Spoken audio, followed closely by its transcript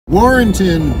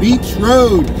Warrenton Beach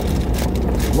Road,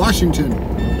 Washington.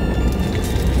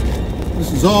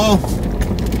 This is all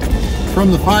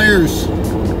from the fires.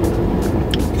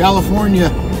 California,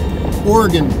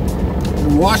 Oregon,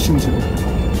 and Washington.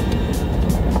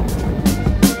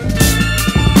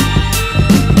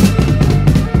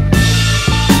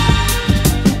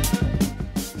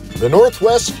 The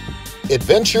Northwest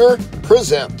Adventure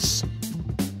presents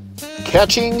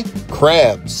Catching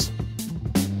Crabs.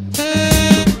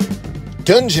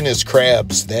 Dungeness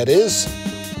crabs, that is.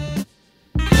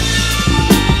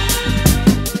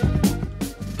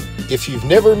 If you've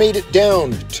never made it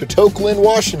down to Tokeland,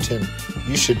 Washington,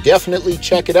 you should definitely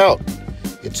check it out.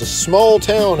 It's a small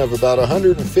town of about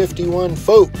 151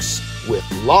 folks with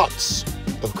lots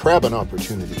of crabbing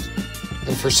opportunities.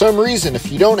 And for some reason,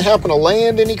 if you don't happen to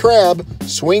land any crab,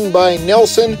 swing by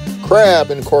Nelson Crab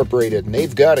Incorporated, and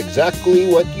they've got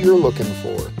exactly what you're looking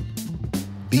for.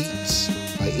 Beats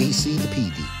by AC the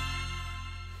PD.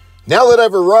 Now that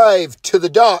I've arrived to the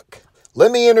dock,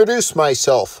 let me introduce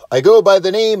myself. I go by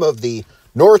the name of the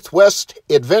Northwest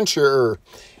Adventurer,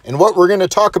 and what we're going to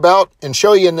talk about and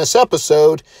show you in this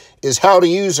episode is how to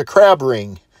use a crab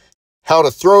ring, how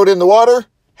to throw it in the water,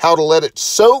 how to let it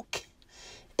soak,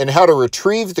 and how to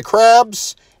retrieve the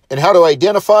crabs, and how to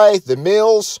identify the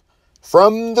males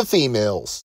from the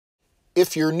females.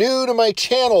 If you're new to my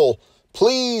channel,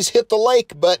 please hit the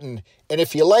like button, and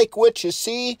if you like what you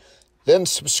see, then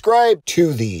subscribe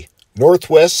to the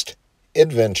Northwest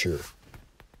Adventure.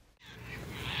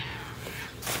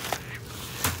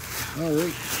 All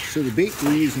right, so the bait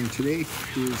we're using today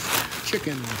is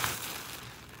chicken.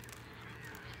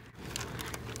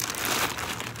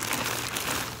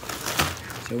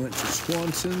 So I went to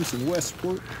Swanson's in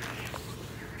Westport,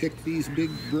 picked these big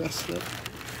breasts up,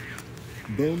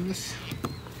 boneless.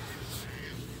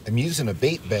 I'm using a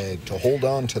bait bag to hold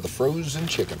on to the frozen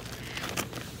chicken.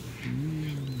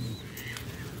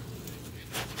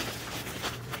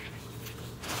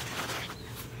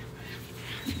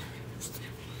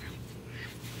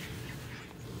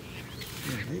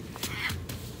 Right.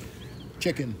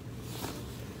 Chicken.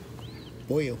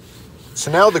 Boil.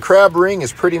 So now the crab ring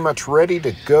is pretty much ready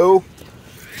to go.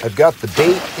 I've got the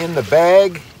bait in the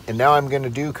bag, and now I'm going to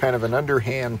do kind of an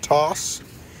underhand toss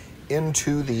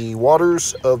into the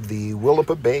waters of the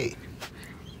Willapa Bay.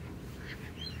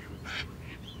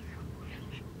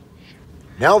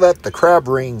 Now that the crab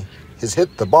ring has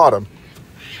hit the bottom,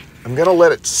 I'm going to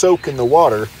let it soak in the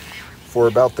water for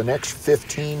about the next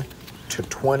 15 to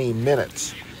 20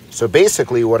 minutes. So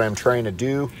basically what I'm trying to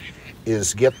do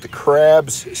is get the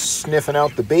crabs sniffing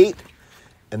out the bait,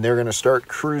 and they're going to start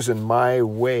cruising my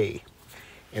way.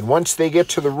 And once they get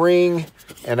to the ring,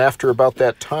 and after about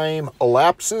that time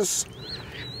elapses,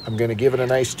 I'm going to give it a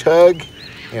nice tug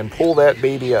and pull that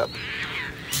baby up.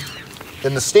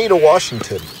 In the state of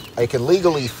Washington, I can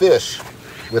legally fish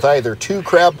with either 2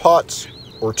 crab pots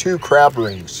or 2 crab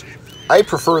rings. I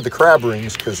prefer the crab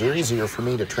rings because they're easier for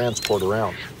me to transport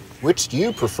around. Which do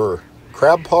you prefer,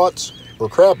 crab pots or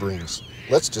crab rings?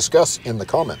 Let's discuss in the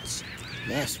comments.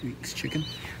 Last week's chicken.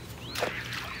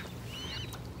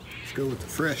 Let's go with the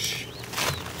fresh.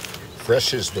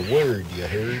 Fresh is the word, you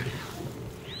heard.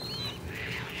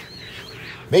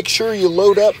 Make sure you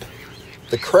load up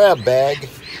the crab bag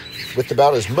with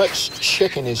about as much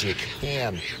chicken as you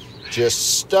can.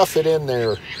 Just stuff it in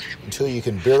there until you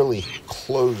can barely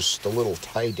close the little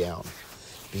tie down.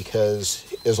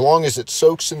 Because as long as it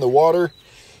soaks in the water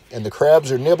and the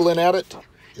crabs are nibbling at it,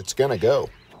 it's gonna go.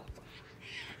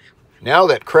 Now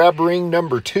that crab ring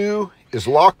number 2 is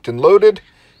locked and loaded,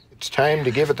 it's time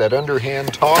to give it that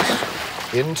underhand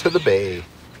toss into the bay.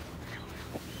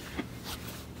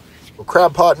 Well,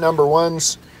 crab pot number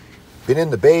 1's been in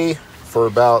the bay for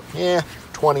about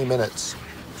 20 minutes.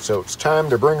 So it's time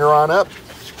to bring her on up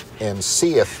and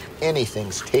see if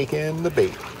anything's taken the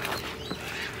bait.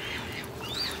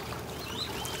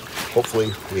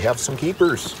 Hopefully we have some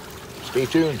keepers. Stay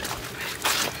tuned.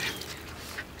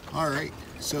 All right,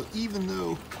 so even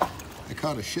though I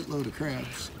caught a shitload of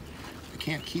crabs, I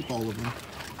can't keep all of them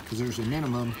because there's a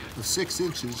minimum of 6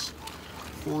 inches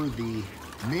for the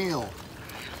male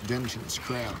Dungeness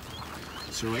crab.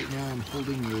 So right now I'm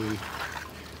holding a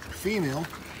female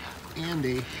and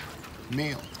a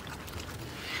male.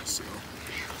 So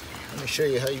let me show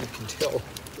you how you can tell.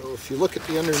 So if you look at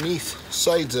the underneath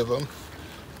sides of them,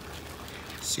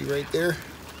 see right there,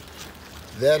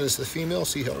 that is the female.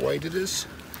 See how wide it is?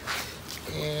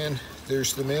 And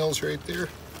there's the males right there.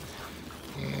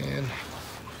 And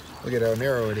look at how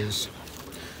narrow it is.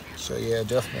 So yeah,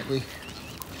 definitely.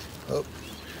 Oh,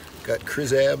 got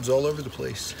crizabs all over the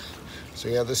place. So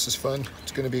yeah, this is fun.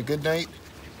 It's going to be a good night.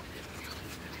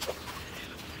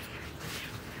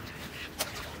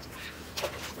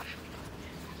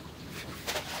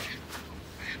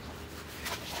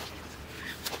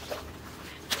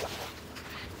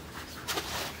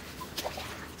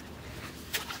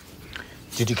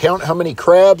 Did you count how many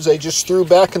crabs I just threw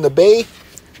back in the bay?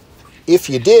 If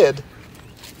you did,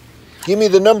 give me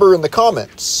the number in the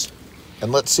comments,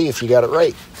 and let's see if you got it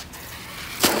right.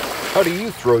 How do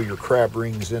you throw your crab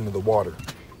rings into the water?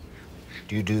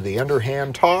 Do you do the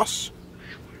underhand toss?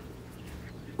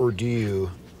 Or do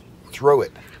you throw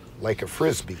it like a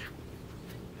frisbee?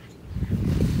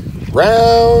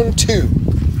 Round 2.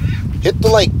 Hit the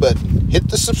like button. Hit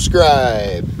the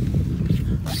subscribe.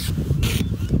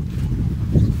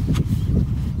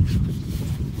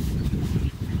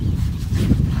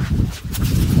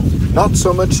 Not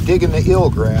so much digging the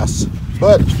eelgrass,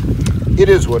 but it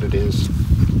is what it is.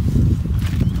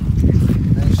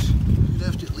 Nice. You'd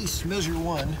have to at least measure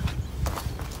one.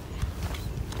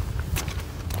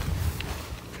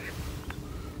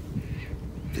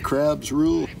 The crabs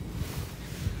rule.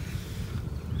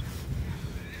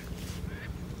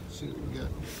 Let's see what we got.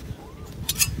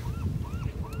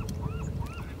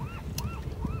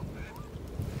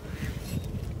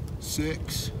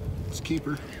 Six. Let's keep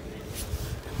her.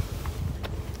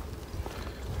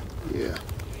 Yeah.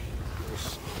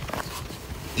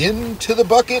 Into the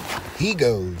bucket he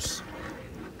goes.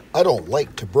 I don't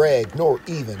like to brag nor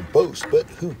even boast, but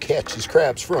who catches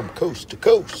crabs from coast to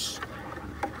coast?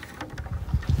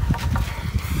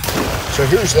 So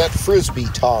here's that frisbee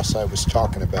toss I was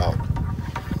talking about.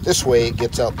 This way it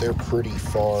gets out there pretty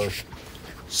far.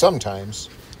 Sometimes.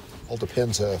 All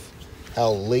depends on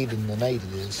how late in the night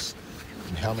it is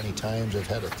and how many times I've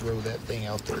had to throw that thing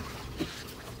out there.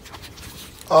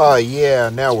 Ah, yeah,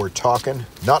 now we're talking.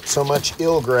 Not so much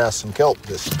eelgrass and kelp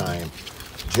this time.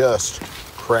 Just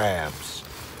crabs.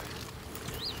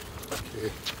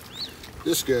 Okay.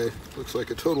 This guy looks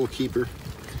like a total keeper.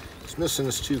 He's missing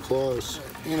his 2 claws.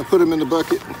 I'm gonna put him in the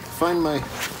bucket, find my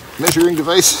measuring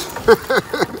device,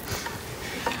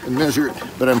 and measure it.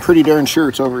 But I'm pretty darn sure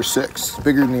it's over 6. It's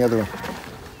bigger than the other one.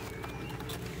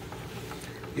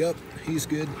 Yep, he's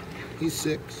good. He's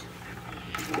 6.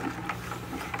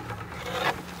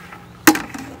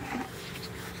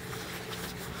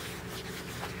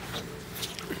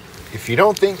 If you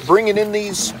don't think bringing in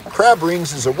these crab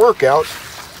rings is a workout,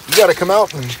 you got to come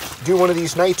out and do one of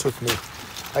these nights with me.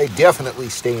 I definitely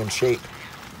stay in shape.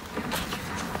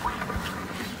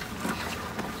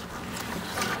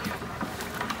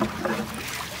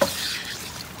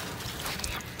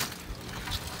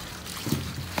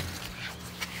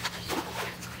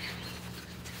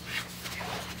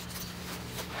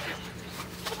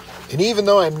 And even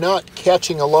though I'm not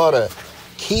catching a lot of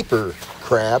keeper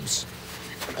crabs,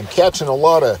 I'm catching a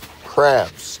lot of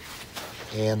crabs.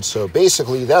 And so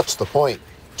basically that's the point.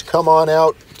 To come on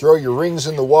out, throw your rings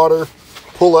in the water,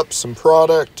 pull up some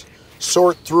product,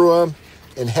 sort through them,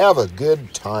 and have a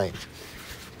good time.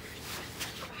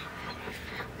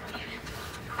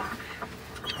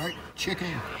 All right,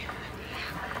 chicken.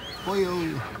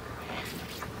 Pollo.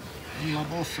 En la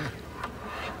bolsa.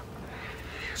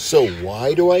 So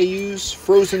why do I use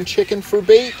frozen chicken for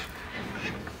bait?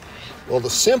 Well, the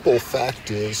simple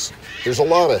fact is there's a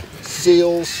lot of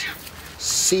seals,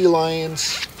 sea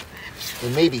lions,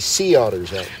 and maybe sea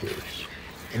otters out here.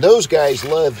 And those guys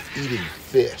love eating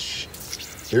fish.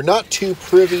 They're not too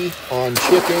privy on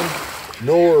chicken,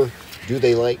 nor do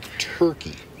they like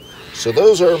turkey. So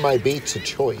those are my baits of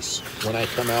choice when I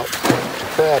come out to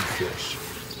crab fish.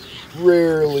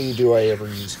 Rarely do I ever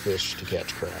use fish to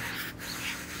catch crab.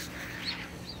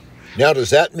 Now, does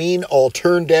that mean I'll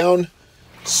turn down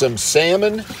some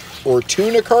salmon or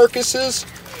tuna carcasses?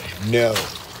 No,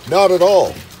 not at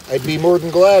all. I'd be more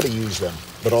than glad to use them.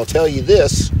 But I'll tell you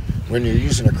this, when you're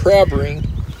using a crab ring,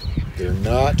 they're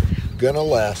not gonna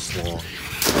last long.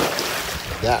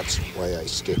 That's why I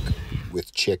stick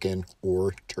with chicken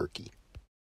or turkey.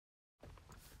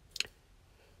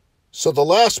 So the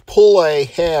last pull I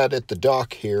had at the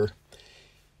dock here,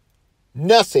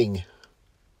 nothing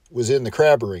was in the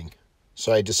crab ring.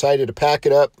 So I decided to pack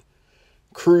it up,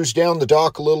 cruise down the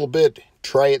dock a little bit,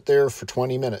 try it there for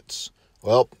 20 minutes.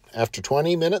 Well, after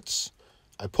 20 minutes,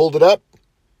 I pulled it up,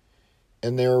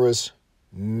 and there was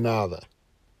nada.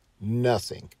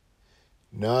 Nothing.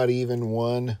 Not even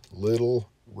one little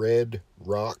red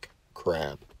rock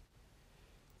crab.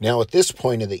 Now, at this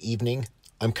point of the evening,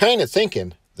 I'm kind of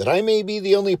thinking that I may be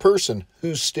the only person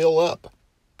who's still up.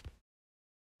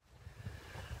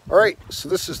 All right, so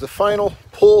this is the final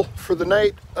pull for the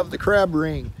night of the crab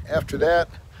ring. After that,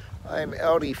 I'm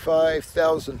Audi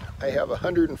 5000. I have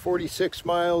 146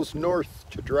 miles north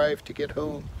to drive to get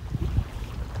home.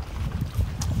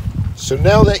 So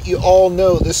now that you all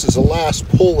know this is the last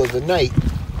pull of the night,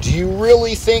 do you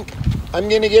really think I'm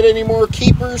going to get any more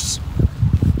keepers?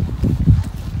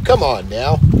 Come on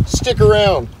now, stick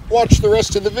around, watch the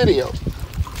rest of the video,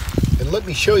 and let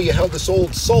me show you how this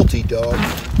old salty dog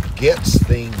gets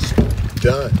things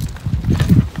done.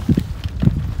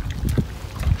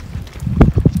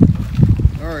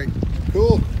 All right,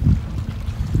 cool.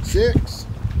 6.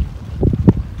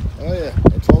 Oh yeah,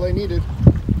 that's all I needed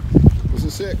was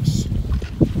a 6.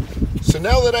 So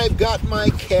now that I've got my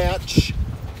catch,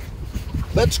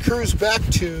 let's cruise back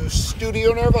to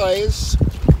Studio Narvaez.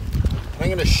 I'm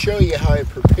going to show you how I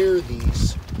prepare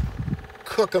these,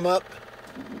 cook them up,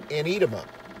 and eat them up.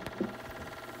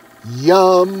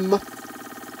 Yum!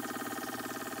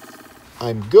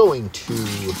 I'm going to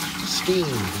steam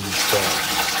these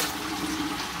crabs.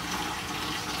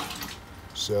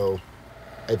 So,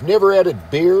 I've never added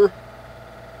beer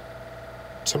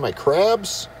to my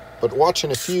crabs, but watching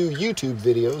a few YouTube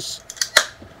videos,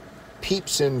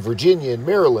 peeps in Virginia and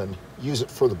Maryland use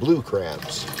it for the blue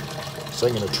crabs. So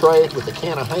I'm going to try it with a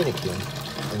can of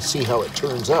Heineken and see how it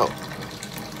turns out.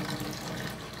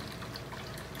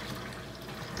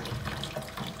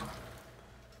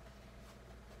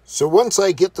 So once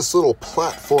I get this little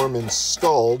platform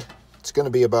installed, it's going to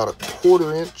be about a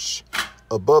 1/4 inch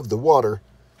above the water.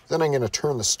 Then I'm going to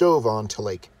turn the stove on to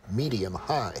like medium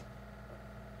high.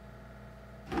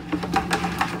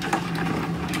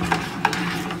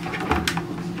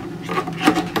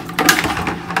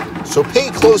 So pay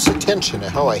close attention to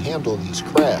how I handle these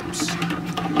crabs.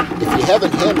 If you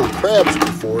haven't handled crabs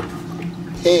before,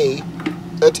 pay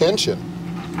attention,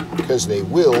 because they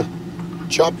will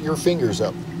chop your fingers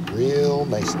up real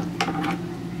nicely.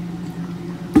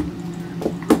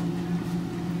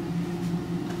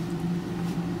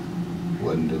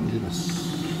 London Guinness.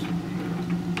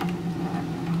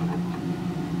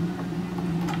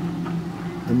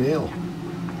 The nail.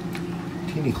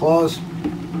 Teeny claws.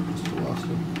 Still lost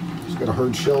it. It's got a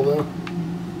hard shell though.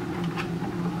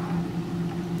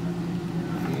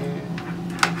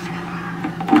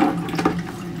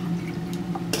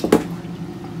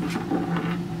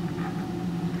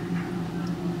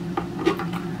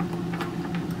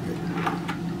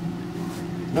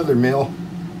 Another male.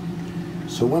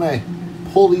 So when I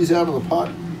pull these out of the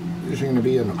pot, these are going to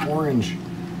be an orange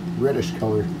reddish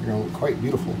color. They're going to look quite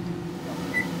beautiful.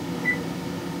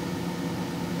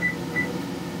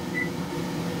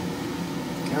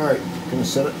 All right, going to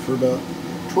set it for about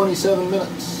 27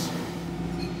 minutes.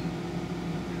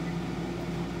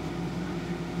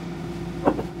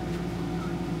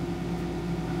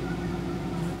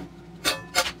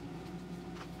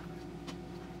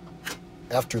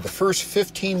 After the first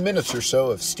 15 minutes or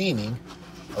so of steaming,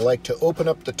 I like to open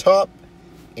up the top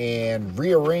and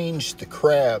rearrange the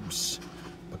crabs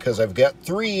because I've got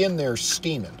 3 in there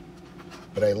steaming,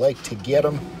 but I like to get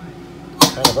them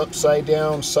kind of upside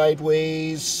down,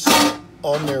 sideways,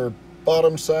 on their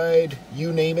bottom side,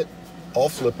 you name it, I'll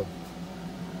flip them.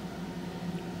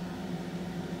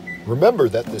 Remember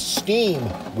that the steam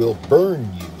will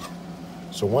burn you,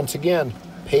 so once again,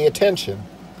 pay attention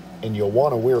and you'll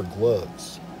want to wear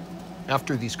gloves.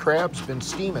 After these crabs have been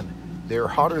steaming, they're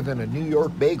hotter than a New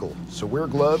York bagel, so wear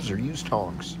gloves or use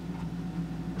tongs.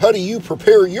 How do you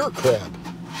prepare your crab?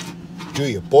 Do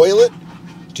you boil it?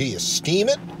 Do you steam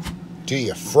it? Do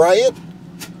you fry it?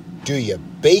 Do you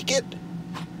bake it?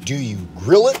 Do you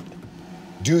grill it?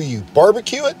 Do you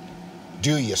barbecue it?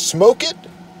 Do you smoke it?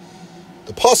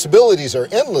 The possibilities are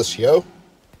endless, yo.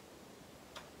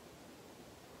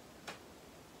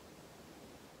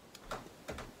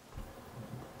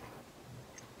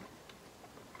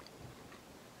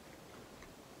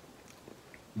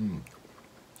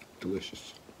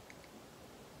 Delicious.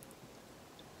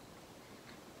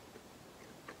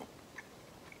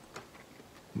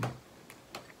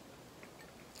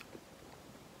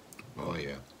 Oh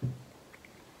yeah.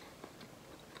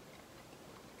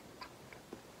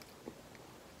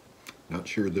 Not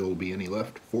sure there will be any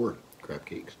left for crab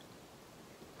cakes.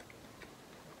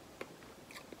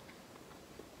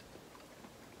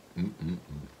 You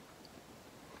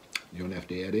don't have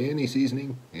to add any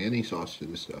seasoning, any sauce to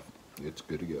this stuff. It's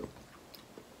good to go.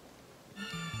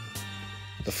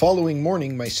 The following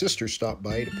morning, my sister stopped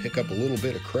by to pick up a little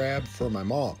bit of crab for my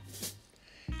mom.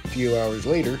 A few hours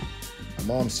later, my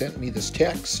mom sent me this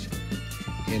text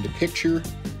and a picture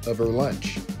of her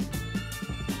lunch.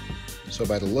 So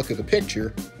by the look of the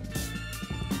picture,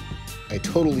 I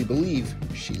totally believe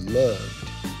she loved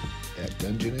that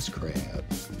Dungeness crab.